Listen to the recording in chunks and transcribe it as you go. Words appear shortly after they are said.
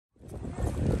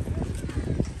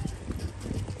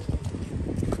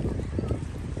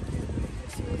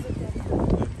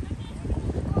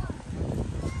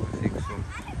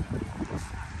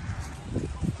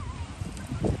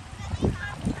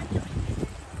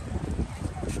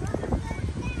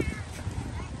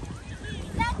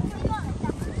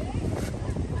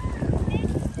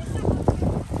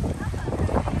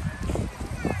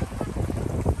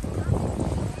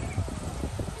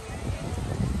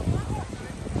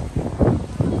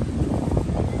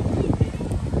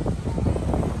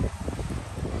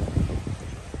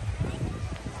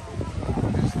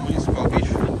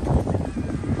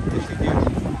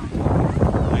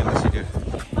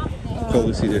call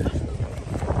the city?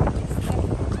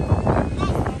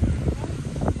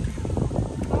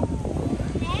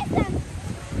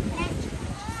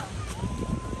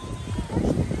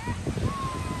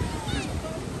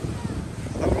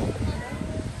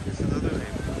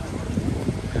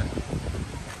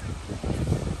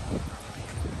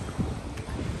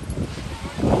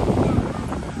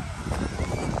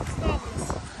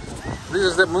 This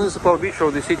is the municipal beach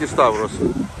of the city Stavros. A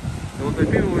lot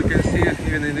of people we can see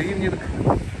even in the evening,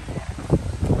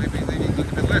 maybe in the evening a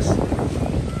little bit less. A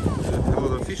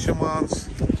lot of fishermen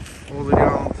all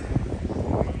around.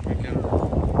 You can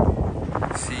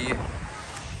see,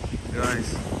 guys,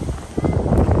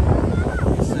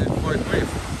 it's quite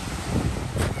wave,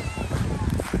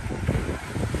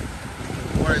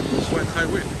 quite high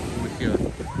wave over here,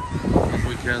 as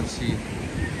we can see.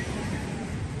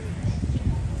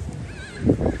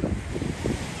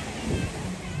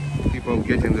 People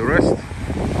getting the rest.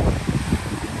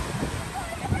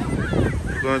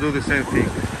 You're gonna do the same thing.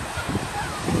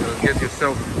 Get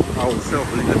ourselves a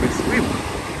little bit swim.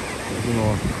 You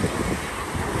know,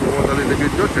 the water a little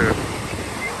bit dirtier,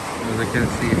 as I can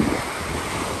see.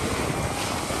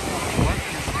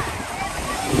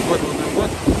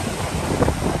 What?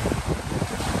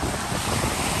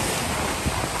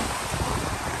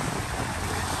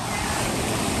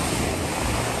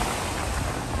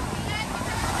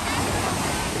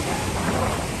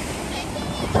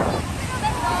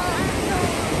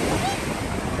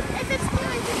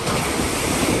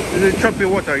 This is choppy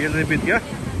water, a little bit, yeah?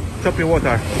 Choppy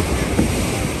water.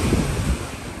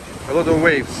 A lot of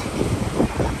waves.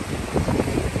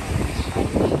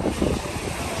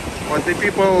 But the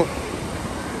people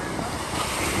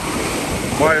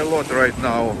buy a lot right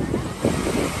now.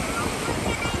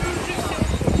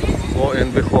 Lo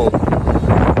and behold.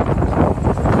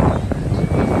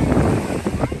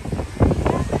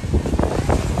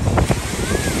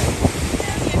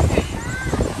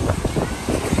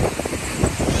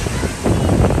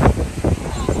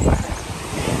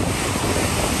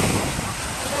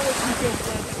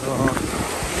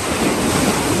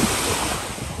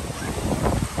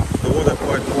 The water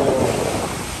quite warm.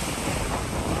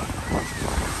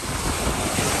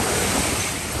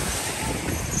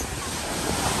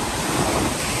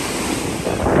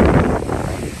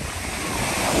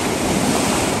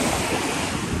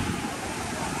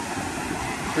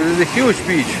 This is a huge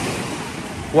beach,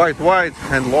 quite wide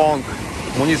and long,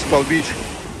 municipal beach.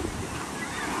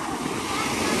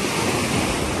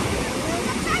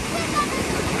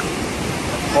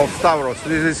 Of Stavros.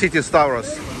 This is the city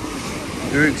Stavros,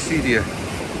 Greek city.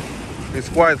 It's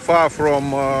quite far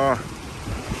from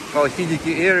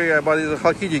Halkidiki area, but the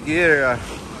Halkidiki area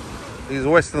is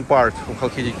western part of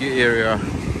Halkidiki area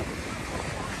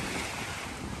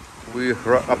we're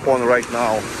upon right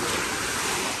now.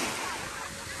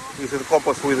 It's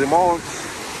encompassed with the mountains.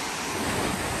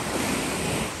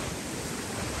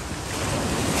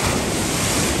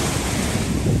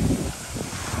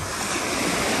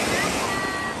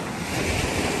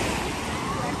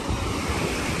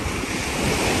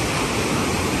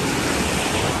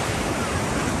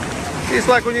 It's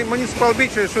like on a municipal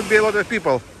beach, there should be a lot of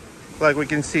people, like we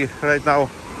can see right now.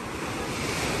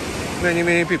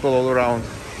 Many people all around.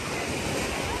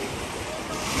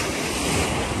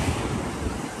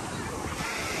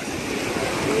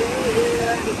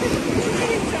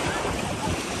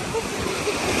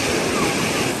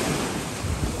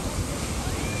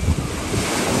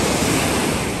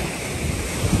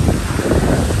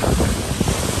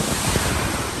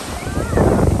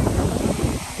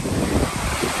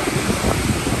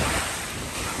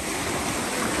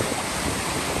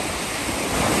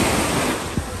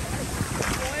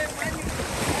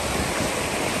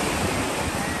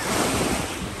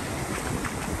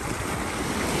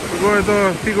 We're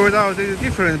going to figure it out the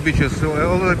different beaches,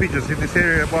 all the beaches in this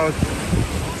area, about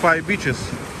 5 beaches.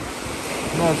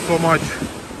 Not so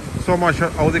much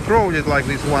overcrowded like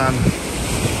this one.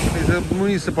 It's a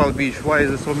municipal beach. Why is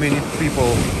there so many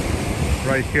people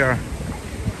right here?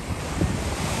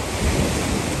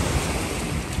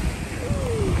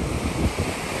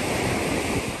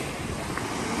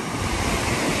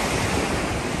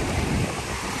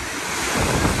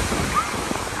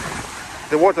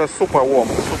 The water is super warm,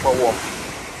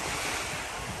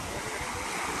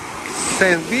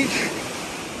 Sand beach,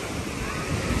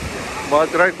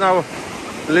 but right now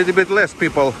a little bit less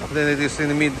people than it is in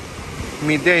the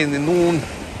midday, in the noon,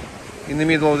 in the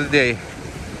middle of the day.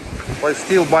 But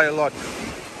still by a lot.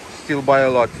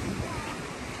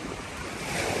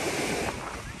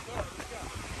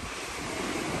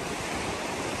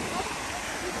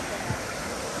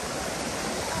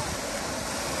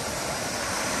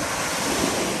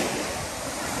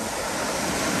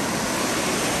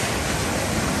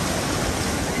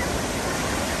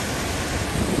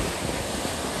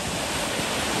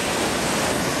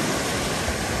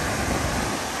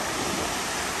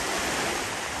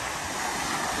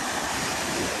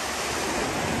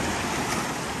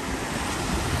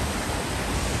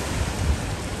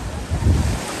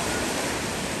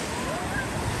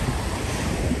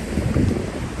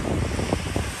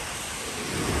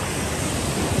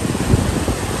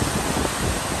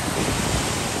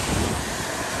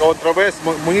 on Traverse,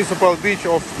 municipal beach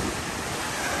of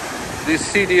this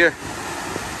city,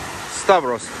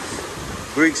 Stavros,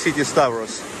 Greek city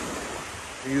Stavros.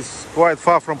 It's quite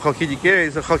far from Halkidiki area.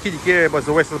 It's a Halkidiki area, but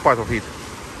the western part of it.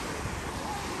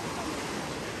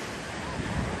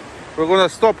 We're gonna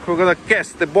stop, we're gonna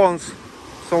cast the bones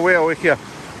somewhere over here.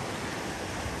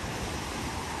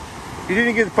 You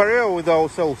didn't get pareo with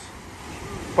ourselves.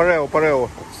 Pareo.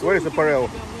 Where is the pareo?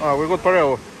 Ah, we got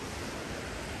pareo.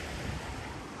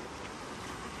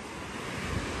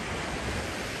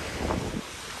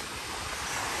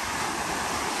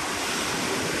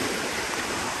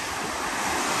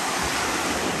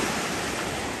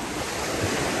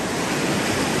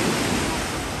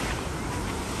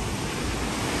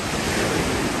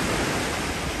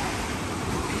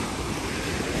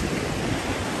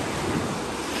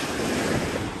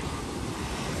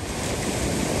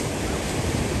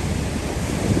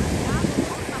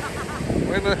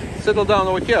 We're gonna settle down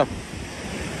over here.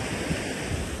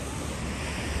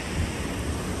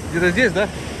 Где-то здесь, да?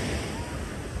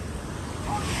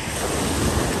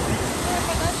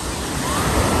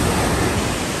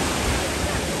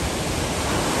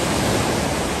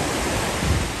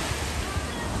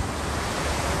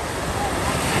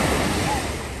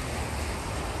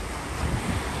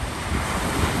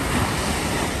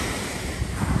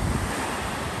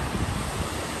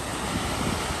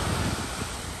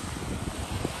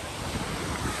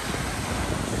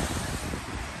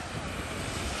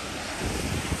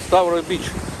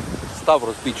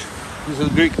 Stavros Beach. These are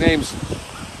Greek names.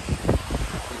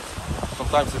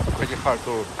 Sometimes it's pretty hard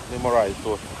to memorize,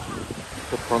 to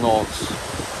pronounce.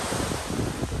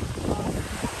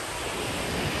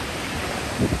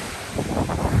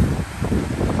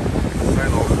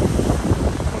 Sign off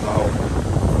for now.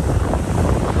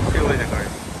 See you later, guys.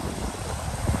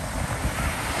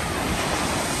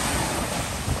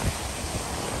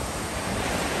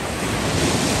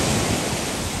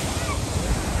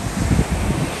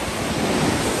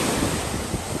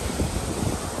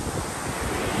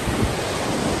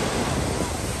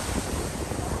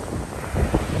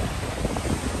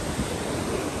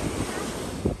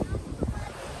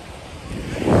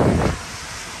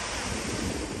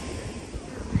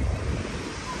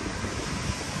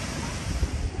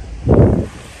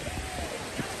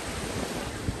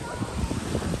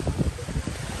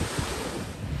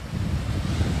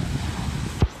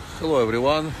 Hello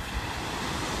everyone.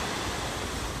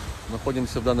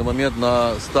 Находимся в данный момент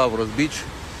на Stavros Beach.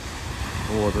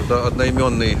 Вот, это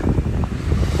одноименный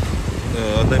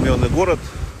город,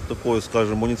 такой,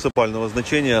 скажем, муниципального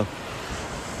значения.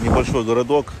 Небольшой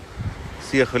городок.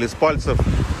 Съехали с пальцев.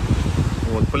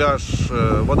 Вот, пляж,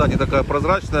 вода не такая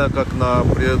прозрачная, как на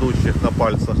предыдущих, на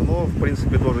пальцах, но в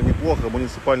принципе тоже неплохо.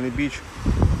 Муниципальный бич.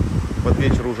 Под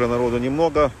вечер уже народу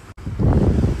немного.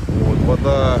 Вот,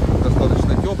 вода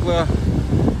достаточно теплая.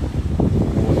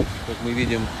 Вот, как мы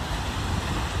видим,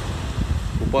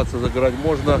 купаться, загорать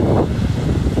можно.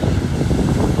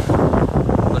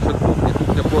 Насчет кухни,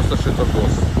 кухня просто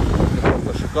шикардос.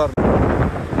 Просто шикарно.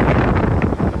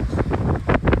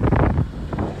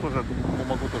 Тоже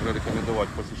могу тоже рекомендовать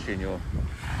к посещению.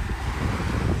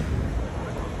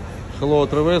 Hello,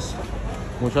 Traverse,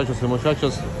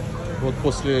 muchachos. Вот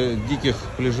после диких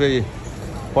пляжей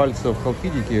пальцев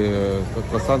Халкидики,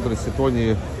 Кассандры,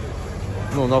 Сетонии,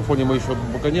 ну, на Афоне мы еще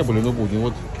пока не были, но будем.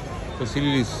 Вот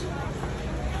поселились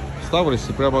в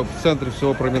Ставросе, прямо в центре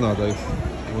всего променада.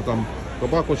 Вот там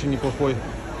кабак очень неплохой.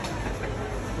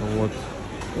 Вот.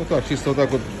 Ну так, чисто вот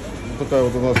так вот, такая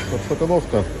вот у нас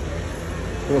обстановка.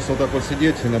 Просто вот так вот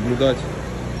сидеть и наблюдать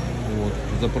вот,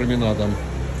 за променадом.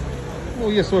 Ну,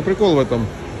 есть свой прикол в этом.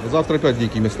 Завтра опять в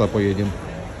дикие места поедем.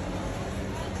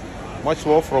 Much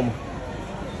love from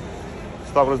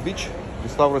Stavros Beach to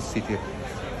Stavros City.